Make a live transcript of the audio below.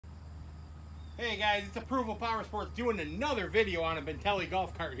Hey guys, it's Approval Power Sports doing another video on a Bintelli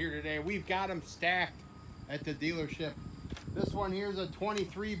golf cart here today. We've got them stacked at the dealership. This one here is a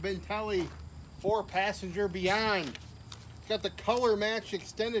 23 Bintelli 4-passenger Beyond. It's got the color match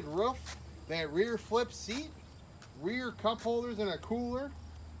extended roof, that rear flip seat, rear cup holders and a cooler,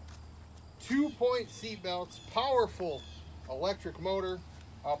 2-point seat belts, powerful electric motor,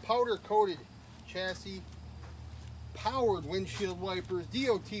 a powder coated chassis, powered windshield wipers,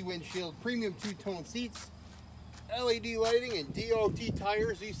 DOT windshield, premium two-tone seats, LED lighting, and DOT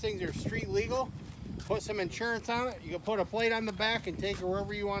tires. These things are street legal. Put some insurance on it. You can put a plate on the back and take it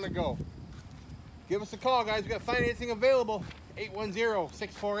wherever you want to go. Give us a call, guys. We got financing available.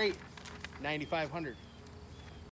 810-648-9500.